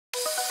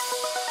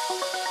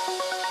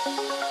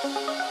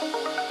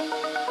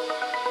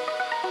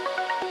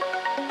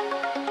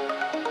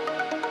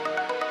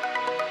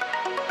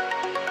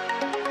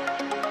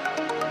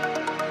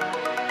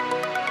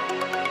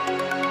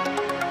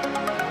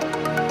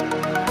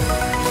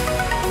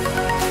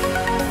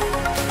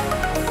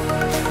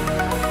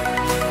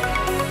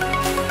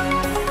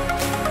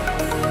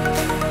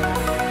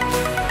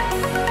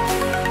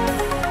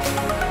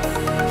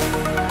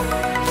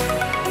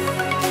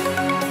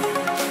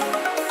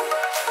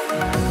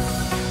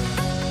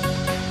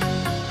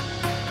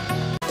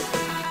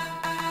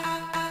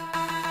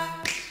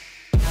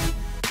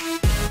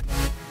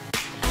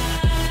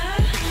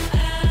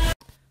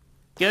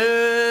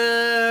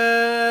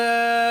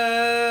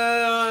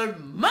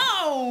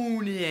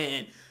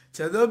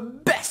to the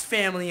best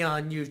family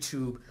on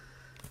YouTube.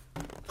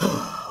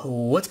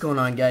 What's going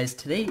on, guys?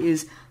 Today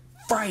is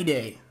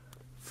Friday.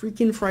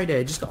 Freaking Friday.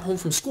 I just got home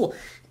from school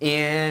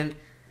and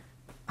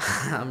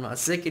I'm not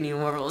sick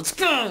anymore. Let's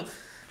go!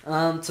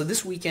 So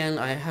this weekend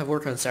I have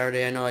work on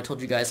Saturday. I know I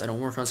told you guys I don't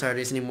work on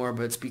Saturdays anymore,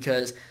 but it's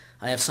because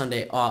I have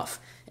Sunday off.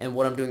 And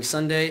what I'm doing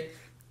Sunday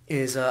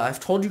is I've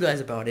told you guys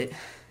about it,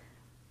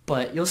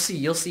 but you'll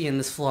see in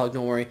this vlog.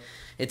 Don't worry.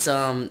 It's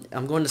I'm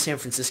going to San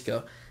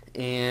Francisco,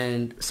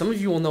 and some of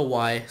you will know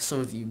why. Some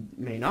of you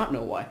may not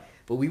know why.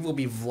 But we will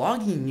be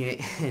vlogging it,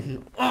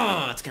 and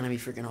oh, it's gonna be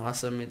freaking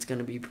awesome. It's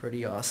gonna be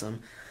pretty awesome,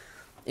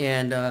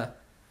 and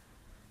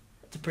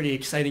it's a pretty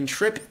exciting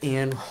trip.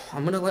 And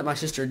I'm gonna let my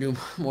sister do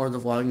more of the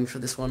vlogging for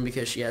this one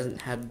because she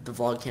hasn't had the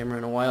vlog camera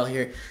in a while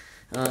here.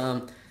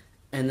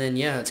 And then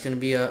yeah, it's gonna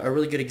be a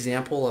really good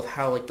example of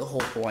how like the whole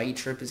Hawaii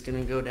trip is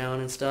gonna go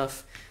down and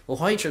stuff. Well,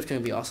 Hawaii trip's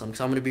gonna be awesome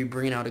because I'm gonna be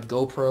bringing out a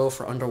GoPro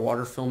for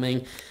underwater filming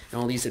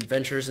and all these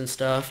adventures and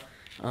stuff.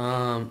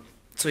 So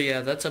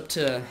yeah, that's up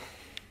to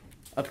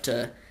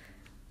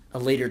a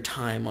later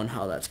time on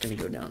how that's going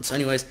to go down. So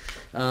anyways,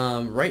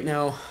 right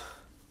now,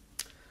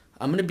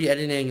 I'm going to be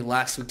editing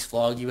last week's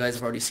vlog. You guys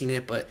have already seen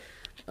it, but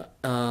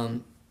yeah,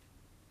 I'm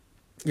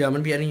going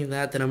to be editing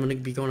that. Then I'm going to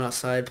be going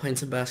outside, playing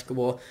some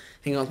basketball,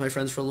 hanging out with my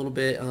friends for a little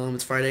bit.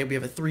 It's Friday. We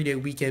have a 3-day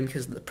weekend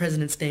because of the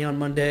President's Day on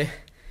Monday.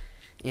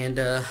 And,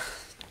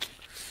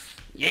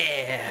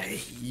 yeah.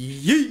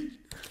 Yeet.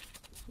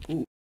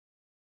 Ooh.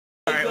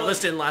 Alright, well,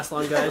 this didn't last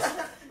long, guys.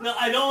 No,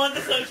 I don't want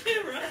this on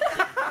camera.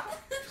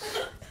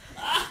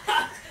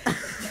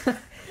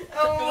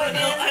 No,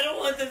 I don't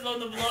want this on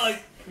the vlog.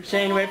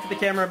 Shane, wait for the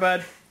camera,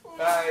 bud.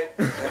 Bye.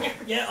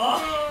 Get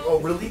off. Oh,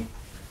 really?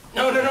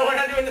 No, we're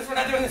not doing this. We're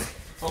not doing this.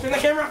 Turn the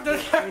camera off. Turn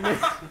the camera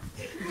off.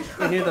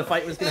 I knew the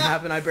fight was going to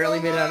happen. I barely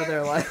made it out of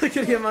there alive. Look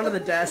at him under the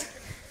desk.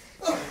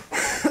 What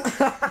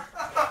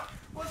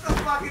the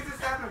fuck is this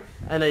happening?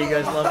 I know you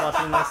guys love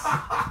watching this.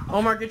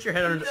 Omar, get your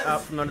head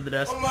out from under the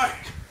desk. Omar.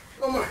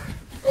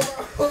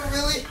 Oh,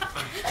 really?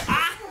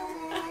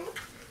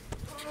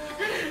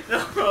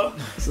 No.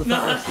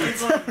 No,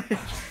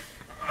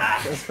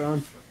 that's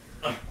fun.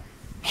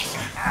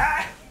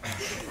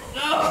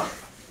 No.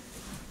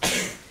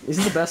 These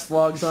are the best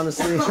vlogs,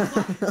 honestly.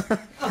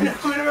 Oh, no,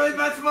 I'm in a really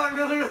bad spot.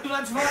 Really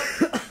bad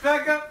spot.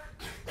 Back up.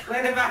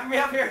 Landon, back me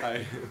up here.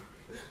 Hi.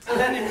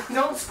 Landon,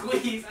 don't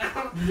squeeze.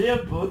 Yeah,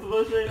 both of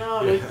us right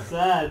now. It's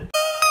sad.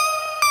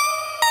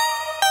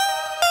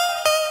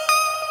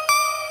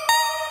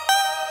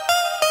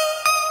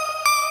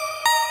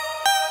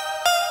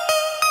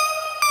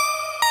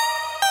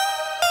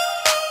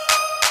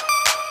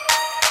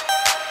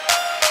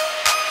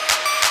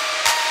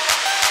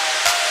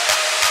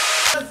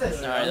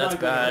 Alright, that's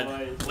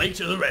bad. Late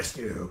to the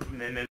rescue.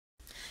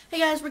 Hey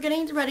guys, we're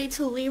getting ready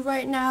to leave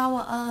right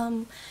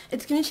now.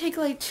 It's going to take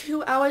like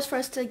 2 hours for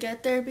us to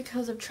get there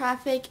because of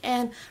traffic,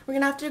 and we're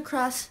going to have to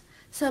cross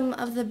some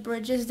of the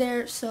bridges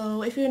there.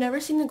 So if you've never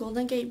seen the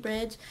Golden Gate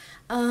Bridge,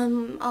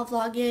 I'll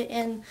vlog it,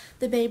 and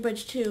the Bay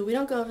Bridge too. We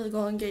don't go over the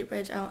Golden Gate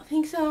Bridge, I don't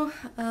think so.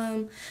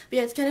 But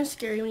yeah, it's kind of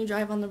scary when you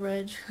drive on the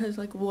bridge because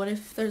like what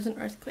if there's an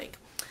earthquake?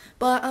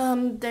 But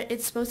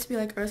it's supposed to be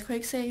like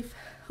earthquake safe,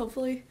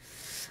 hopefully.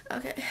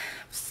 Okay,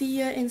 see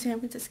ya in San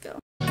Francisco.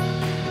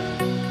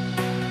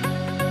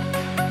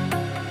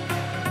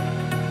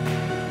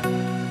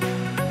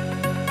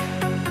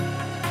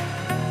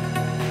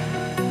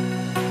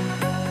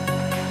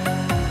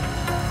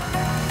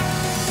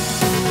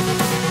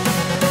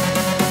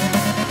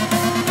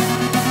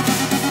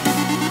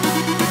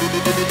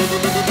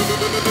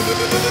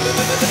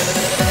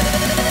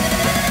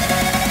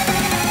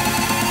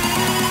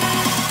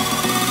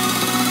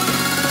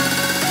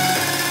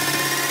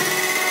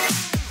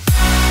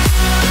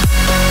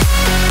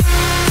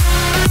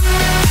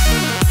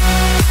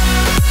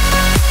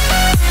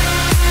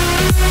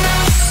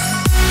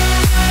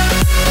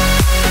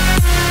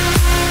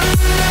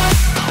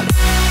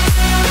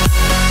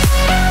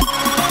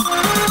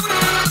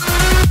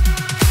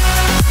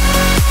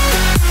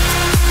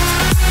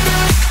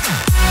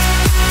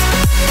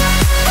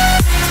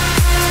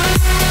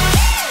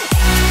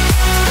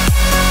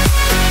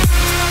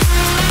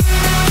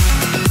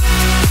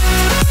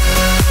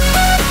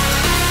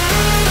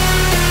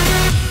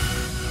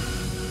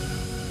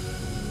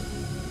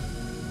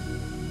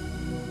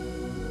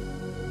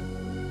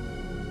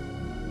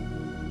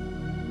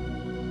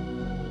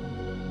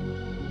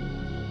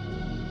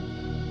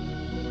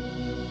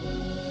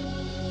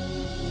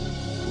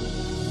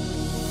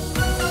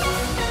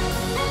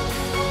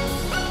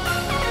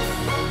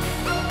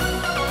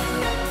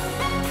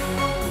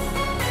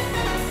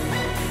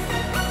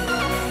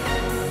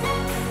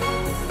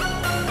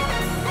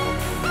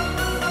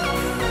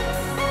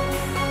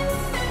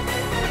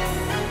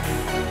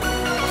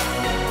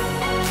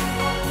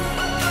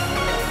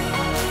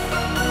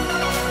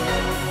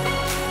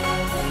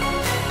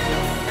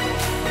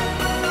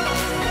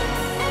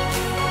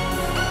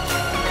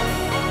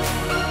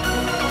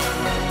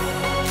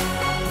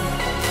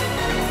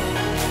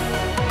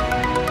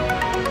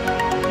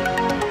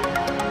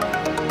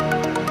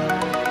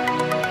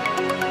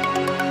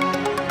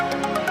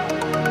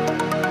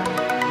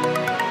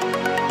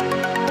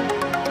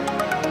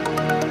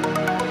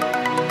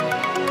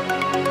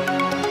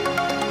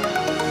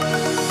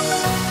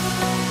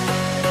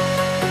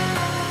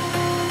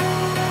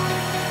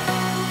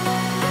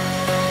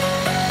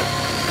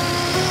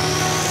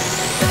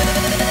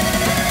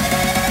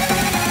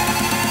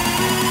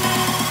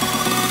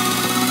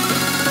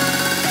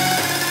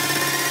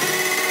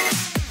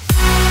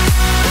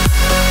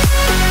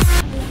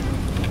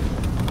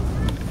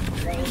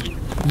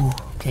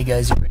 Hey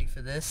guys, you ready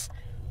for this?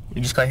 We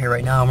just got here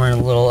right now. I'm wearing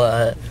a little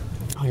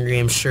Hungry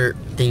Games shirt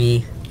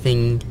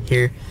thing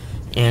here,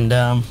 and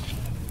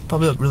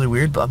probably look really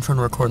weird, but I'm trying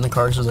to record in the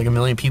car, so there's like a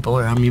million people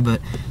around me.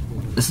 But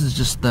this is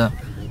just a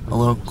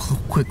little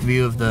quick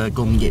view of the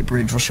Golden Gate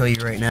Bridge. We'll show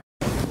you right now.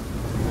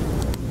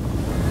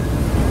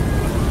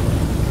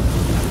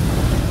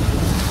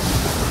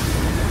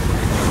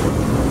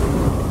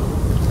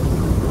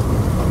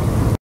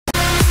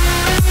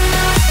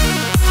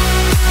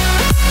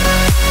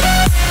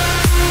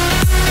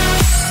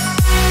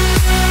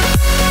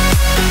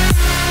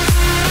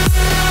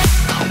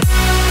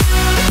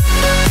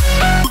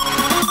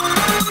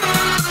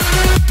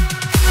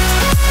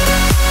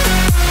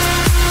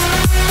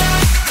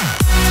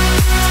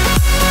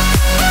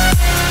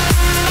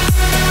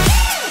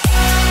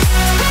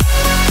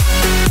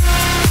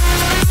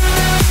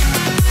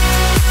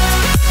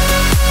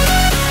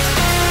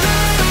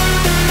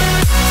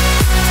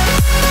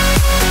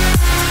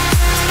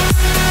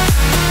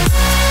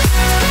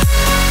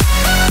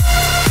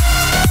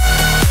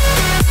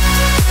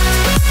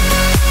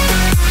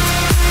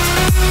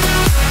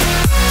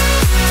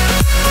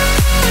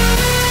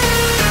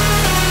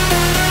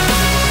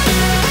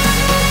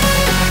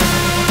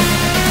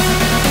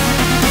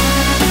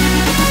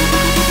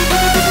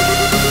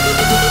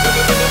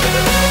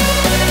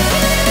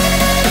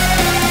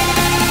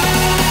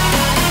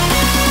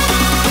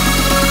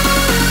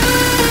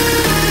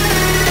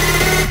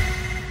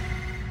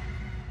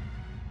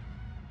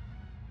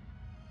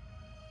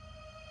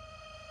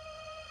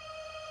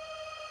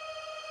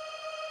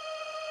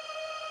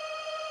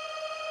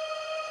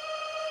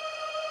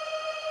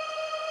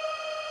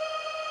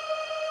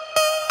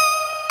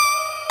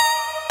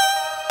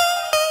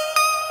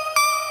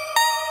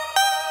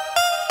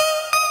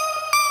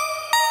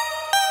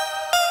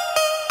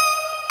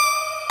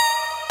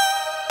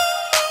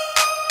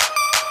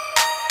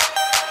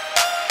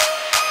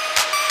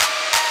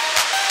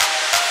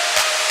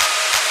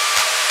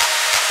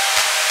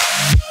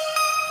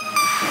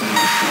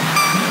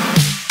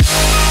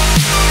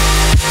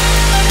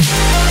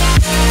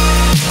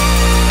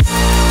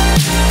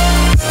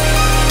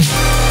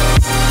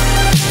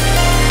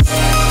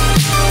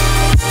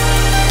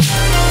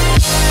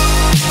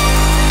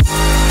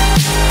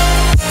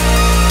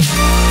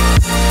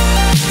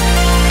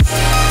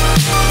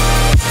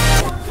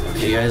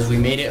 Guys, we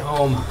made it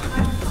home.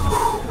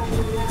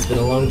 It's been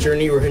a long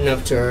journey. We're heading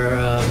up to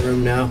our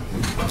room now.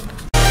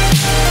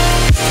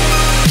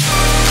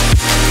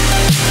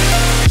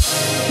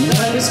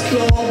 Night is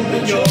cold,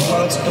 but your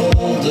heart's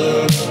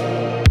colder.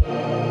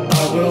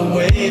 I will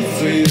wait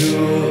for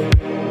you.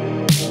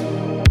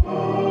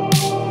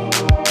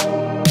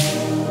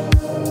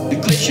 The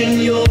glitch in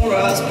your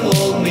eyes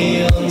pulled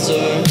me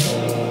under,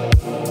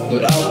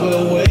 but I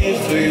will wait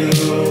for you.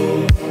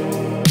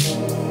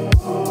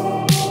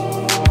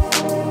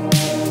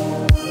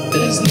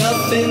 There's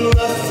nothing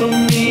left for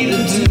me to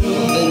do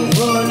than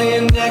run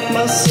and act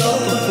myself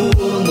a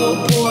fool.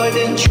 No point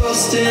in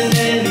trusting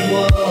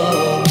anyone.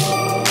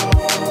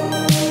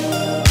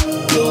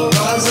 Your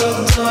eyes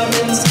of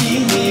diamonds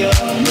keep me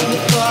up with the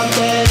thought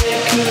that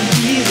it could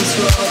be this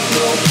rough.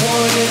 No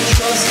point in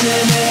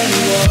trusting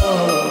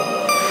anyone.